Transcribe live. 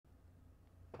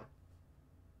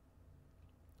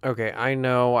Okay, I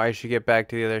know I should get back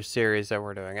to the other series that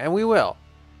we're doing, and we will.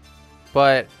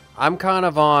 But I'm kind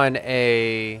of on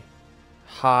a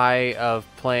high of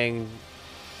playing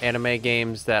anime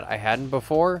games that I hadn't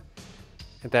before,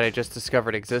 that I just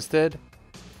discovered existed.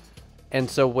 And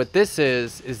so what this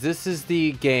is this is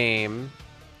the game,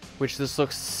 which this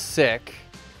looks sick,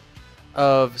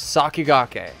 of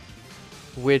Sakigake,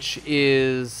 which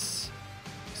is,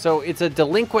 so it's a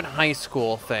delinquent high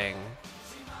school thing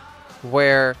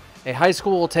where a high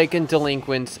school will take in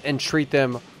delinquents and treat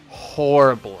them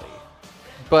horribly,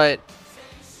 but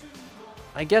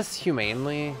I guess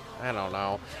humanely. I don't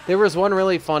know. There was one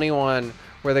really funny one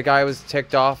where the guy was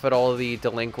ticked off at all the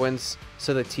delinquents,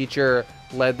 so the teacher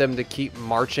led them to keep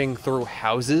marching through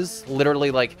houses,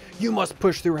 literally like, you must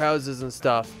push through houses and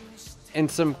stuff. And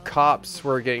some cops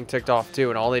were getting ticked off too,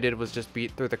 and all they did was just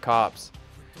beat through the cops.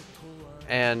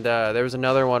 And there was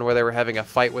another one where they were having a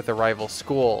fight with a rival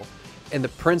school, and the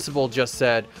principal just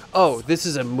said, oh, this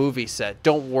is a movie set,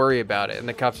 don't worry about it. And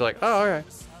the cops are like, oh, okay.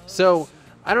 So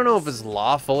I don't know if it's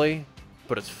lawfully,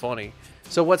 but it's funny.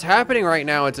 So what's happening right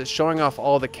now is it's showing off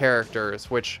all the characters,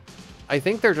 which I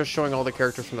think they're just showing all the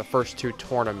characters from the first two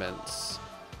tournaments,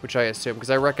 which I assume, because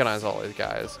I recognize all these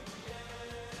guys.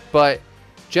 But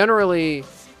generally,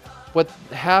 what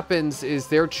happens is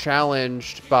they're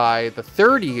challenged by the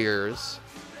third years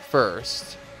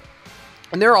first,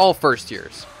 and they're all first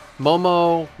years.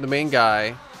 Momo, the main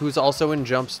guy, who's also in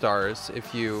Jump Stars,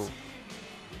 if you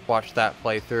watch that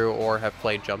playthrough or have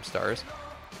played Jump Stars.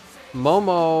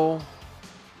 Momo,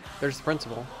 there's the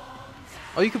principal.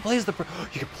 Oh, you can play as the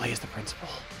principal.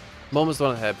 Momo's the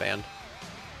one with the headband.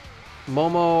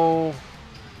 Momo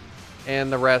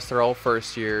and the rest are all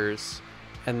first years,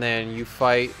 and then you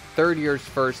fight third years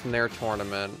first in their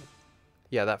tournament.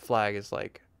 Yeah, that flag is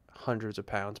like hundreds of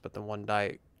pounds, but the one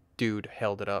dude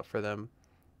held it up for them.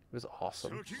 It was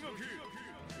awesome.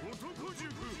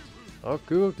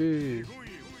 Sakigake.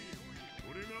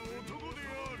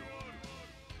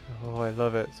 Oh, I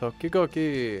love it.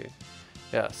 Sakigake.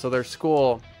 Yeah, so their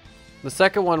school. The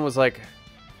second one was like,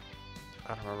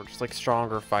 I don't remember, just like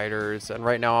stronger fighters. And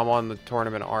right now I'm on the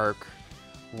tournament arc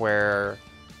where,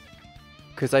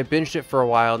 because I binged it for a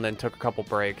while and then took a couple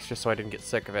breaks just so I didn't get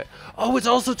sick of it. Oh, it's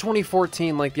also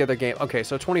 2014 like the other game. Okay,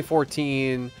 so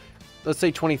 2014, let's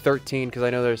say 2013, because I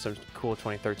know there's some cool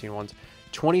 2013 ones.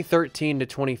 2013 to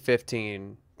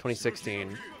 2015,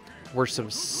 2016 were some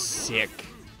sick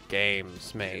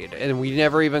games made, and we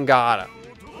never even got them.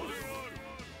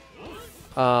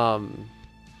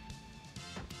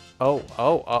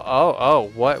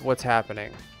 What's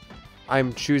happening?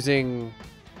 I'm choosing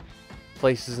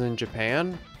places in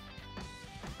Japan.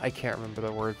 I can't remember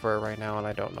the word for it right now, and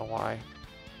I don't know why.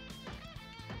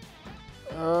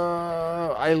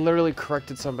 I literally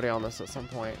corrected somebody on this at some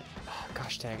point. Oh,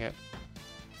 gosh dang it.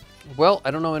 Well,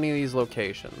 I don't know any of these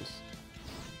locations.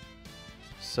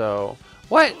 So,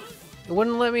 what? It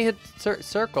wouldn't let me hit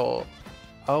circle.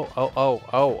 Oh,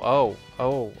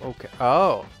 okay.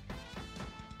 Oh.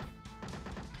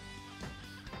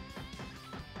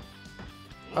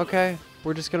 Okay,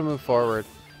 we're just gonna move forward.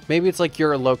 Maybe it's like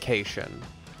your location.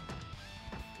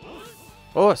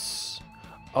 Us.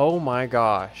 Oh my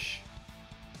gosh.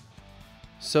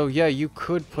 So yeah, you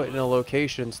could put in a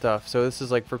location and stuff. So this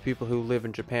is like for people who live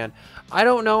in Japan. I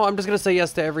don't know. I'm just gonna say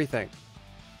yes to everything.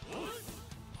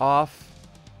 Off.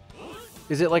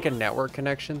 Is it like a network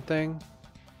connection thing?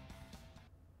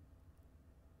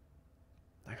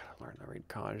 I gotta learn to read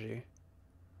kanji.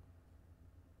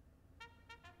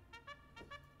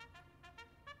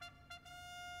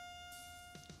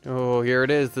 Oh, here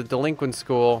it is, the delinquent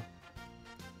school.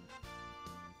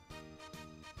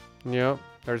 Yep,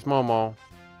 there's Momo.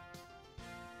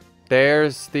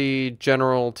 There's the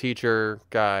general teacher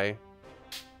guy.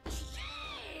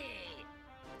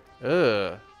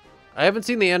 Ugh. I haven't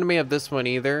seen the anime of this one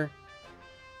either.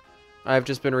 I've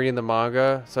just been reading the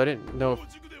manga, so I didn't know if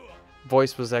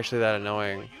voice was actually that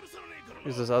annoying.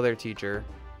 Here's this other teacher.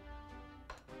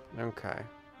 Okay. I'm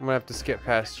gonna have to skip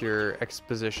past your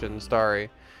exposition, sorry.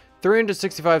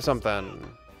 365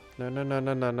 something. No.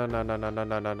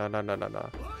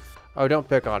 Oh, don't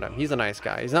pick on him. He's a nice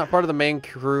guy. He's not part of the main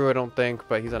crew, I don't think,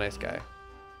 but he's a nice guy.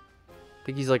 I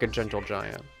think he's like a gentle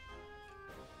giant.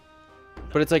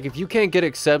 But it's like, if you can't get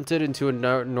accepted into a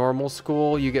normal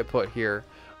school, you get put here.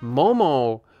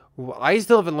 Momo, I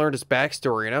still haven't learned his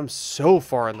backstory, and I'm so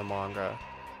far in the manga.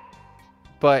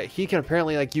 But he can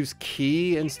apparently like use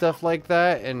ki and stuff like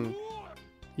that, and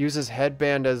use his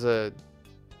headband as a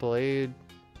blade.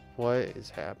 What is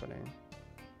happening?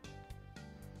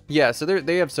 Yeah, so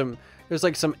they have some, there's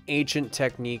like some ancient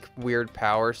technique, weird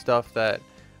power stuff that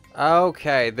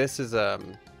Okay, this is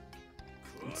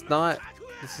it's not.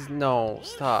 This is no.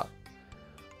 Stop.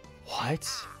 What?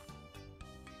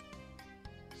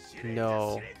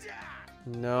 No.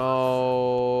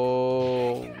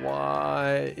 No.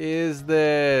 What is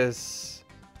this?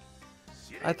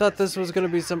 I thought this was gonna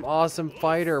be some awesome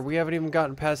fighter. We haven't even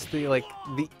gotten past the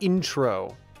the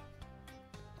intro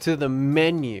to the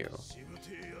menu.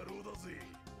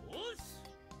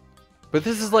 But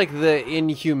this is like the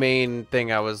inhumane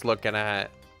thing I was looking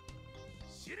at.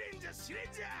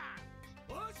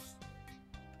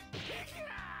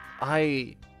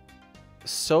 I'm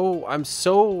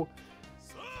so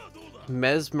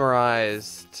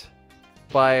mesmerized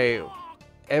by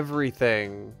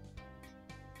everything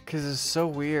because it's so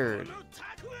weird.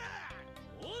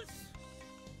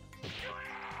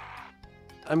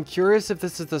 I'm curious if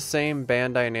this is the same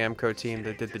Bandai Namco team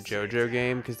that did the Jojo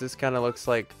game, because this kind of looks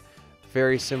like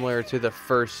very similar to the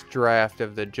first draft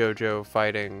of the Jojo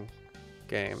fighting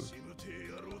game.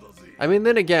 I mean,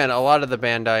 then again, a lot of the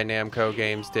Bandai Namco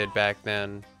games did back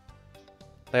then.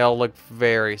 They all look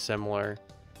very similar.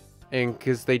 And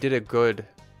because they did a good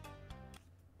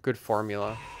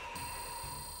formula.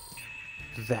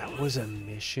 That was a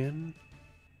mission?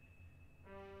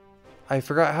 I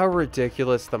forgot how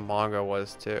ridiculous the manga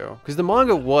was too. Because the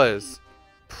manga was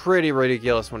pretty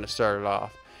ridiculous when it started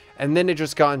off. And then it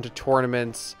just got into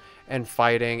tournaments and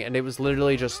fighting. And it was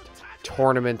literally just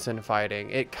tournaments and fighting.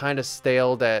 It kind of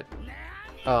staled at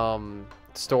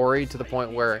story to the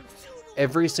point where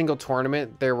every single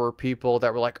tournament there were people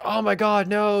that were like, oh my god,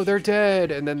 no, they're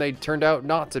dead. And then they turned out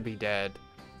not to be dead.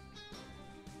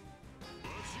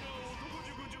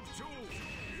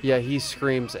 Yeah, he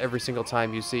screams every single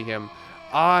time you see him.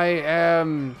 I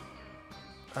am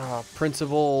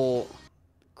principal.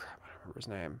 Crap, I don't remember his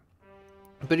name.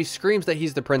 But he screams that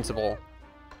he's the principal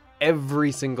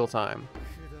every single time.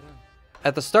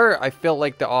 At the start, I felt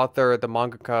like the author, the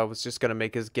mangaka, was just going to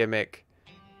make his gimmick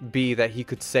be that he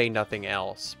could say nothing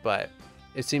else. But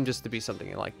it seemed just to be something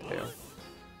he liked to do.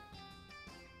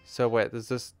 So wait, is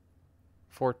this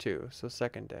 4-2? So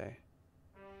second day.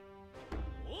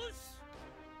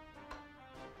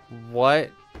 What?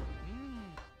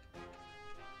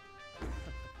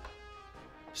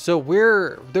 So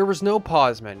there was no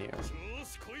pause menu.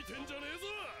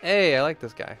 Hey, I like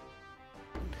this guy.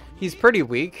 He's pretty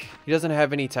weak. He doesn't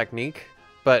have any technique,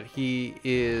 but he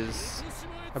is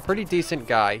a pretty decent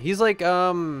guy. He's like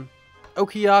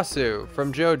Okuyasu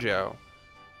from Jojo.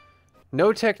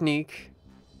 No technique,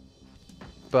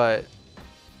 but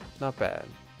not bad.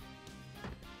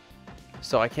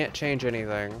 So I can't change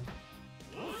anything.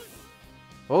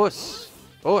 Os!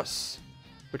 Os!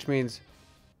 Which means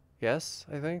yes,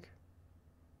 I think.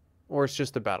 Or it's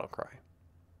just a battle cry.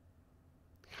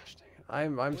 Gosh dang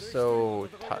it. I'm so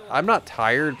I'm not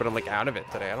tired, but I'm like out of it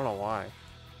today. I don't know why.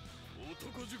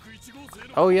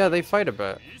 Oh yeah, they fight a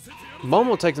bit.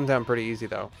 Momo takes him down pretty easy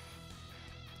though.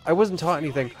 I wasn't taught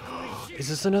anything. Is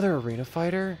this another arena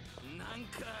fighter?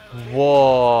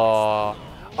 Whoa.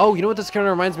 Oh, you know what this kind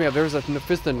of reminds me of? There was a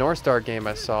Fist of North Star game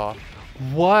I saw.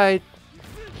 What?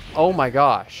 Oh my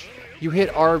gosh. You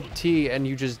hit RT and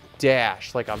you just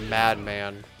dash like a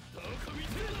madman.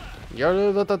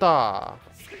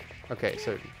 Okay,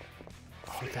 so...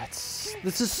 Oh,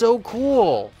 this is so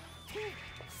cool!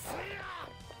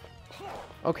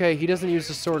 Okay, he doesn't use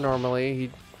the sword normally.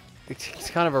 It's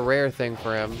kind of a rare thing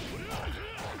for him.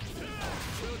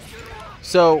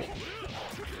 So...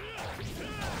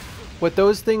 What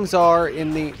those things are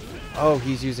in the... Oh,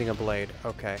 he's using a blade.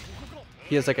 Okay.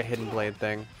 He has like a hidden blade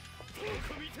thing.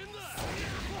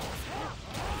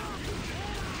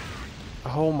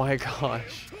 Oh my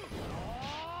gosh.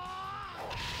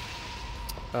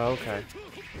 Oh, okay.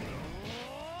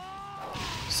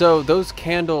 So those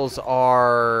candles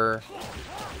are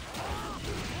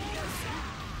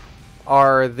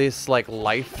this like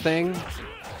life thing.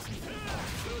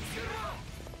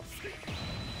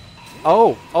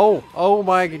 Oh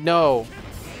my, no.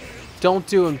 Don't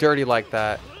do him dirty like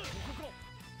that.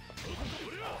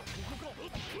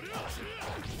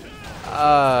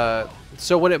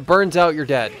 So when it burns out, you're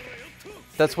dead.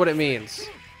 That's what it means.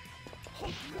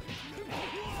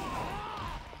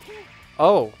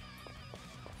 Oh.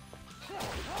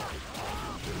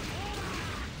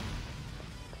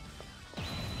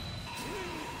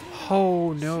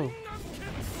 Oh no.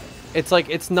 It's like,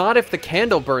 it's not if the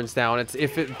candle burns down, it's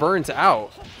if it burns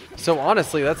out. So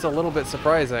honestly, that's a little bit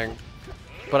surprising.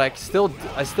 But I still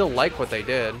like what they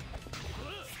did.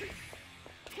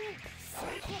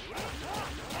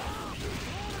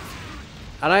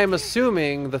 And I am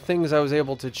assuming the things I was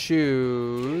able to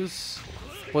choose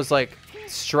was like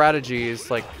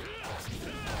strategies, like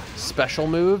special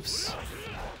moves.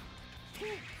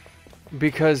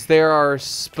 Because there are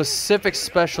specific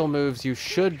special moves you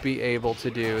should be able to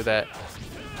do that,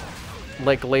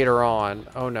 like, later on.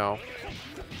 Oh, no.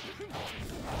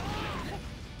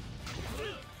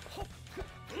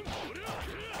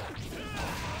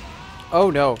 Oh,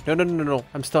 no. No, no, no, no, no.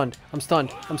 I'm stunned. I'm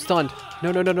stunned. I'm stunned.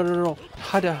 No, no, no, no, no, no.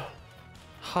 Hada.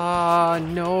 Ha,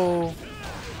 no.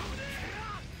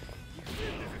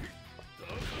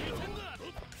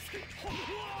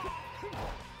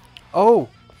 Oh.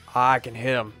 I can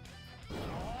hit him.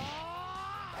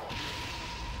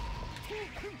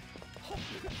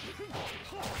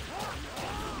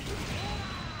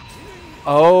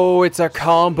 Oh, it's a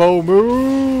combo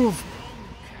move.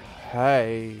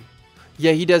 Hey.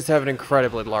 Yeah, he does have an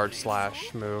incredibly large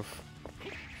slash move.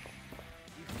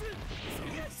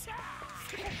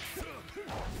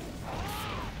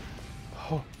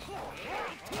 Oh.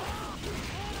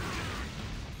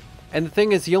 And the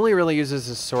thing is, he only really uses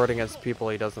his sword against people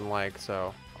he doesn't like,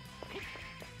 so...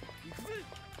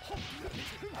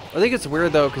 I think it's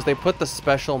weird, though, because they put the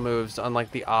special moves on,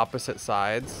 like, the opposite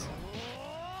sides.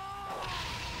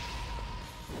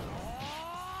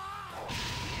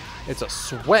 It's a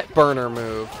sweat burner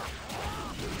move.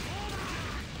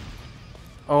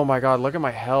 Oh my god, look at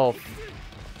my health.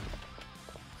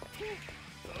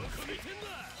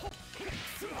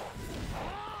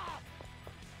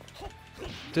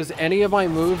 Does any of my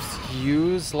moves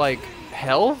use, like,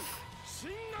 health?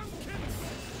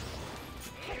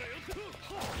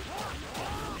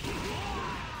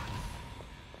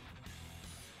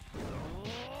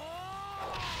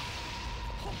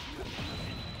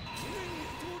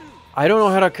 I don't know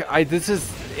how to.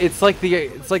 It's like the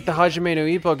Hajime no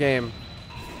Ippo game.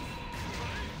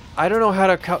 I don't know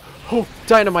how to. Oh,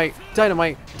 dynamite,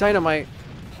 dynamite, dynamite.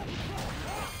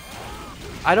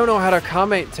 I don't know how to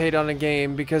commentate on a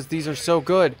game because these are so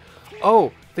good.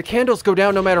 Oh, the candles go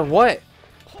down no matter what.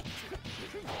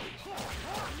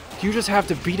 You just have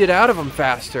to beat it out of them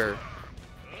faster,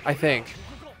 I think.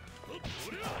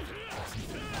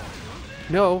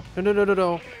 No, no, no, no, no,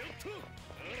 no.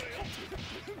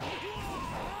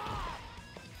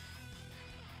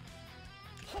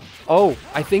 Oh,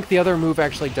 I think the other move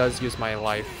actually does use my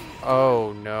life.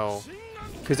 Oh, no.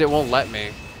 Because it won't let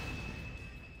me.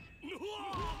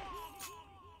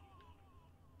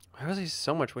 How is he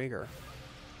so much weaker?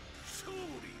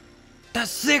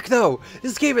 That's sick, though!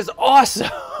 This game is awesome!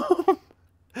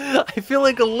 I feel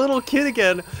like a little kid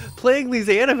again playing these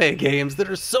anime games that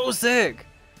are so sick!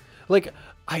 Like,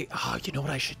 you know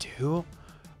what I should do?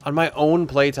 On my own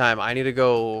playtime, I need to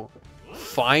go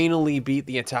finally beat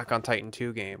the Attack on Titan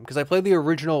 2 game. Because I played the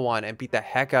original one and beat the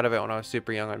heck out of it when I was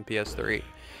super young on PS3.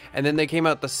 And then they came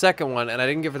out the second one, and I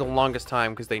didn't give it the longest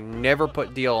time because they never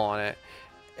put deal on it.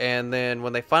 And then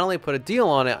when they finally put a deal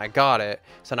on it, I got it.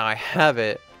 So now I have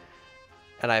it.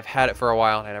 And I've had it for a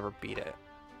while, and I never beat it.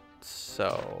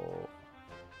 So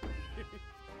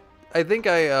I think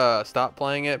I stopped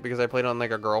playing it because I played on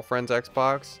like a girlfriend's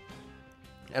Xbox.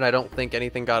 And I don't think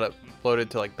anything got uploaded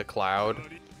to like the cloud.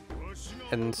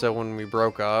 And so when we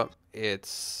broke up,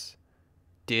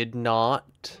 did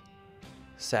not,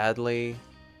 sadly,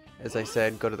 as I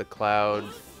said, go to the cloud.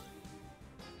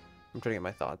 I'm trying to get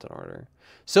my thoughts in order.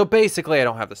 So basically, I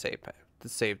don't have the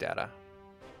save data.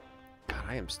 God,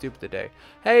 I am stupid today.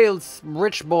 Hey, it's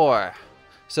rich boy.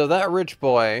 So that rich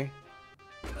boy,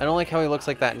 I don't like how he looks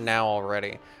like that now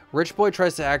already. Rich boy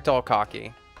tries to act all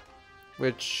cocky,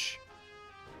 which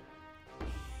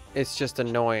it's just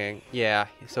annoying. Yeah,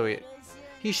 so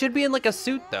he should be in like a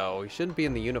suit though. He shouldn't be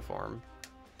in the uniform.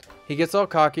 He gets all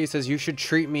cocky, says you should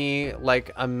treat me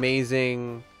like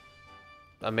amazing.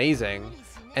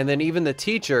 And then even the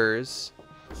teachers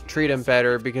treat him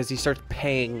better because he starts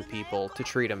paying people to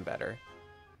treat him better.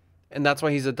 And that's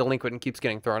why he's a delinquent and keeps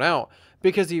getting thrown out,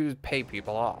 because he would pay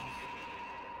people off.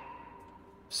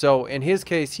 So in his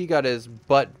case, he got his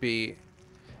butt beat,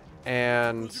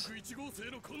 and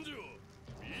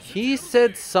he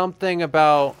said something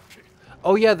about,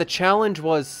 oh yeah, the challenge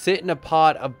was sit in a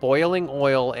pot of boiling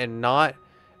oil and not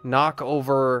knock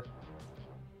over.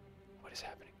 What is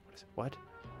happening? What?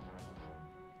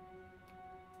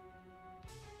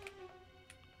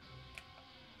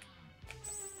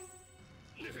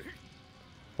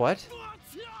 What?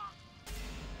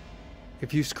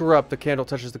 If you screw up, the candle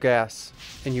touches the gas,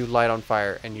 and you light on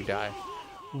fire, and you die.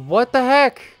 What the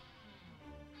heck?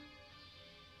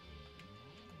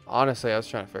 Honestly, I was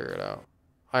trying to figure it out.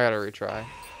 I gotta retry.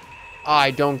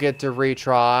 I don't get to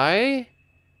retry.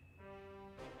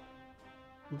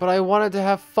 But I wanted to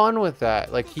have fun with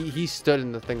that. Like, he stood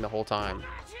in the thing the whole time.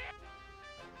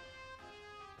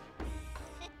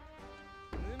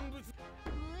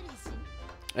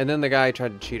 And then the guy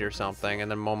tried to cheat or something, and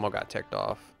then Momo got ticked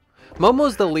off.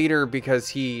 Momo's the leader because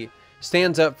he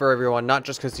stands up for everyone, not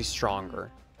just because he's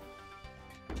stronger.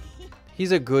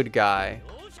 He's a good guy.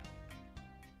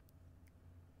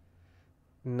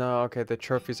 No, okay, the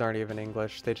trophies aren't even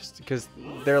English. They just, because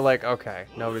they're like, okay,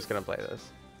 nobody's gonna play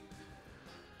this.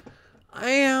 I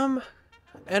am,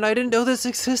 and I didn't know this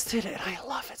existed, and I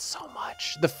love it so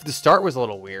much. The start was a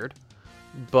little weird,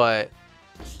 but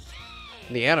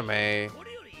the anime,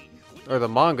 or the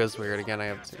manga's weird. Again, I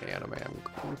haven't seen the anime. I'm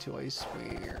going to, I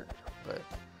swear, but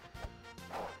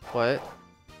what?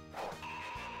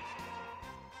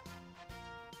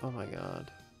 Oh my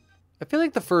god. I feel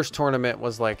like the first tournament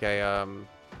was like a,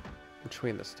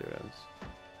 between the students.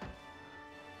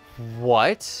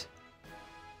 What?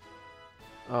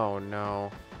 Oh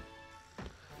no.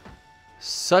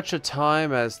 Such a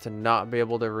time as to not be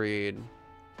able to read.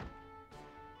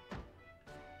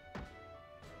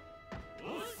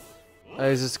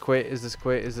 Is this quit? Is this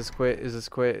quit? Is this quit? Is this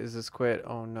quit? Is this quit?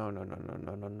 Oh no, no, no, no,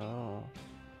 no, no, no.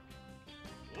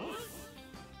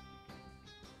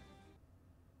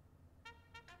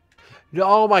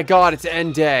 Oh my god, it's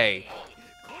end day.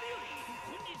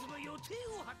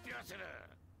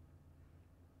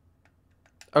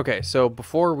 Okay, so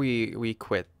before we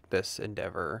quit this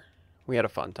endeavor, we had a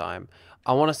fun time.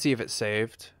 I want to see if it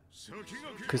saved,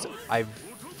 because I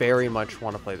very much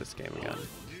want to play this game again.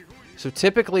 So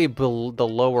typically the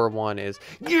lower one is,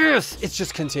 yes, it's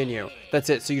just continue. That's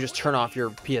it. So you just turn off your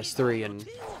PS3 and,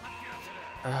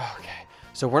 okay.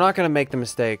 So we're not going to make the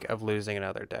mistake of losing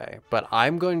another day, but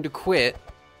I'm going to quit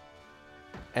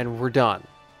and we're done.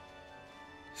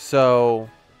 So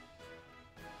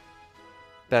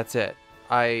that's it.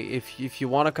 If you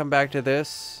want to come back to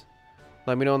this,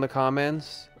 let me know in the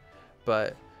comments,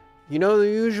 but you know the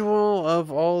usual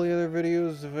of all the other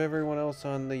videos of everyone else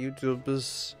on the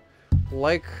YouTubers.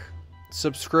 Like,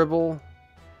 subscribe,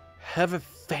 have a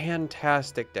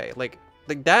fantastic day. Like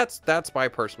that's my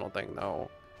personal thing though.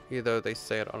 Either they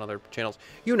say it on other channels.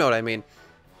 You know what I mean.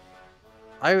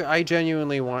 I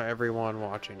genuinely want everyone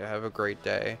watching to have a great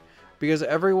day. Because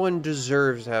everyone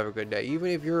deserves to have a good day.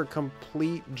 Even if you're a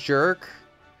complete jerk,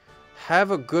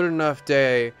 have a good enough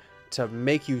day to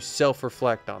make you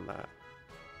self-reflect on that.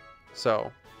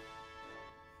 So,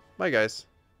 bye guys.